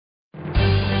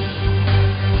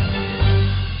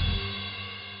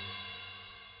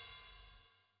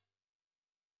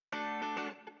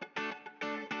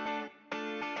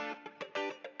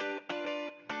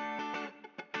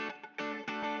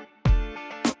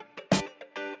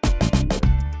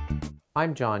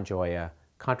I'm John Joya,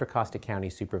 Contra Costa County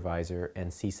Supervisor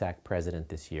and CSAC President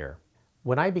this year.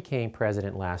 When I became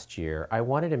President last year, I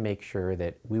wanted to make sure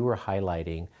that we were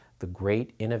highlighting the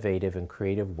great innovative and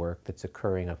creative work that's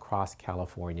occurring across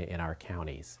California in our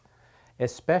counties,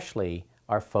 especially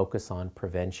our focus on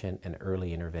prevention and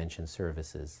early intervention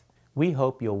services. We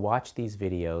hope you'll watch these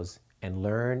videos and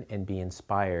learn and be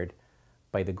inspired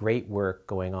by the great work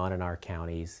going on in our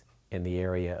counties in the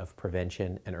area of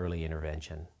prevention and early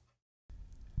intervention.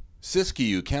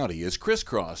 Siskiyou County is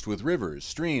crisscrossed with rivers,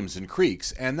 streams, and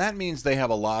creeks, and that means they have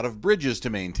a lot of bridges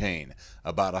to maintain,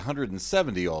 about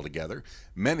 170 altogether.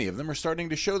 Many of them are starting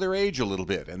to show their age a little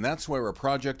bit, and that's where a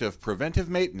project of preventive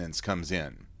maintenance comes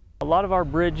in. A lot of our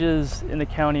bridges in the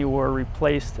county were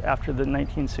replaced after the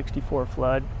 1964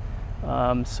 flood.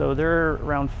 So they're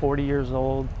around 40 years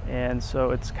old, and so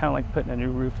it's kind of like putting a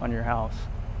new roof on your house.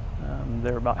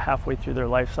 They're about halfway through their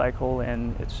life cycle,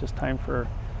 and it's just time for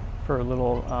a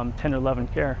little tender love and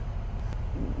care.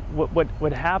 What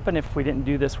would happen if we didn't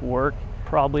do this work?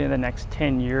 Probably in the next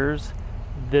 10 years,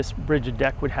 this bridge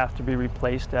deck would have to be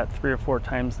replaced at 3 or 4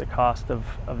 times the cost of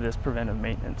this preventive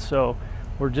maintenance. So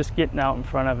we're just getting out in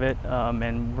front of it,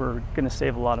 and we're going to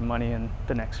save a lot of money in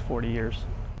the next 40 years.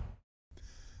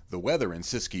 The weather in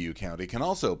Siskiyou County can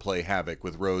also play havoc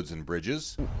with roads and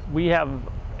bridges. We have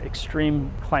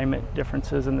extreme climate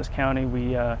differences in this county.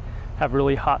 We have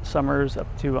really hot summers up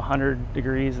to 100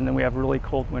 degrees, and then we have really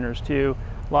cold winters too.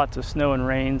 Lots of snow and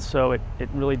rain, so it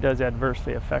really does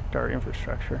adversely affect our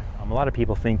infrastructure. A lot of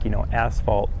people think,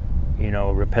 asphalt,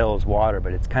 repels water,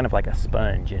 but it's kind of like a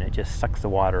sponge and it just sucks the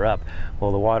water up.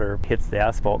 Well, the water hits the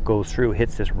asphalt, goes through,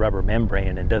 hits this rubber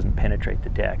membrane and doesn't penetrate the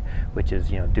deck, which is,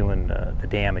 doing the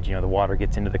damage. The water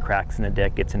gets into the cracks in the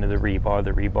deck, gets into the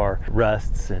rebar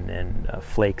rusts and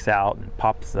flakes out and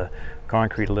pops the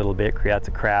concrete a little bit, creates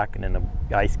a crack, and then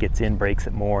the ice gets in, breaks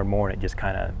it more and more, and it just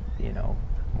kind of,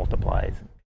 multiplies.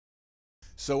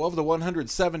 So of the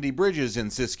 170 bridges in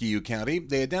Siskiyou County,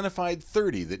 they identified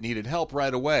 30 that needed help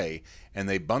right away, and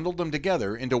they bundled them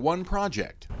together into one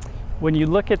project. When you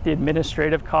look at the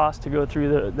administrative cost to go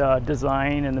through the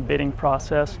design and the bidding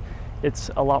process,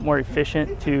 it's a lot more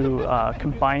efficient to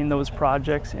combine those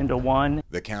projects into one.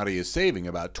 The county is saving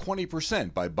about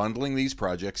 20% by bundling these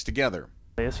projects together.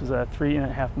 This was a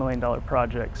 $3.5 million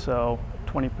project, so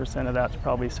 20% of that's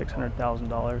probably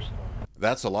 $600,000.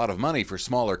 That's a lot of money for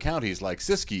smaller counties like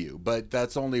Siskiyou, but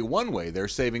that's only one way they're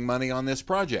saving money on this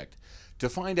project. To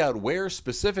find out where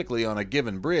specifically on a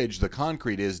given bridge the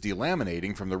concrete is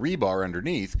delaminating from the rebar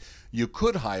underneath, you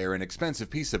could hire an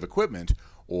expensive piece of equipment,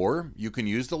 or you can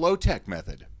use the low-tech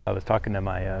method. I was talking to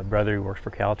my brother who works for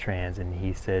Caltrans, and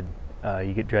he said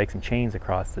you could drag some chains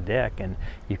across the deck, and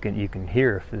you can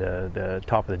hear if the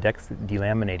top of the deck's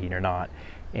delaminating or not.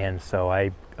 And so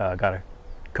I got a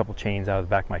couple chains out of the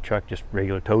back of my truck, just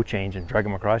regular tow chains, and drag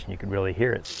them across, and you could really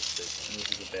hear it. This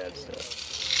is the bad stuff.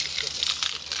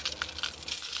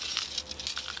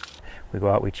 We go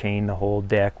out, we chain the whole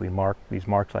deck, we mark these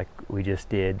marks like we just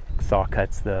did, saw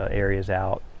cuts the areas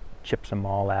out, chips them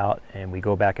all out, and we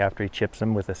go back after he chips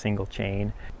them with a single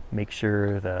chain, make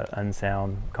sure the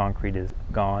unsound concrete is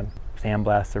gone,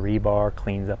 sandblast the rebar,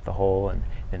 cleans up the hole, and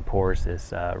then pours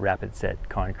this rapid set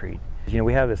concrete.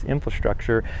 We have this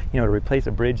infrastructure, to replace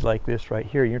a bridge like this right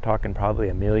here, you're talking probably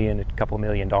a couple $1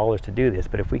 million to do this.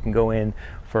 But if we can go in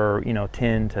for,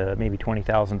 $10,000 to maybe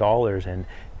 $20,000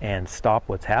 and stop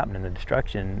what's happening, the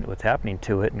destruction, what's happening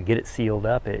to it, and get it sealed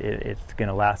up, it's going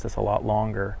to last us a lot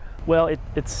longer. Well,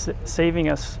 it's saving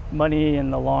us money in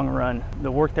the long run.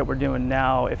 The work that we're doing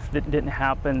now, if it didn't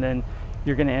happen, then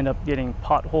you're going to end up getting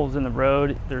potholes in the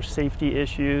road. There's safety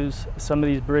issues. Some of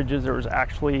these bridges, there was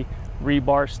actually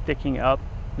rebar sticking up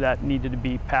that needed to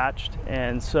be patched.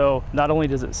 And so not only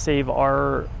does it save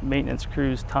our maintenance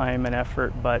crews time and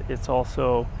effort, but it's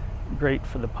also great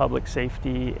for the public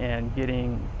safety and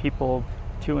getting people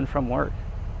to and from work.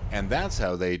 And that's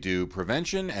how they do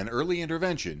prevention and early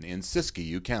intervention in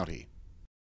Siskiyou County.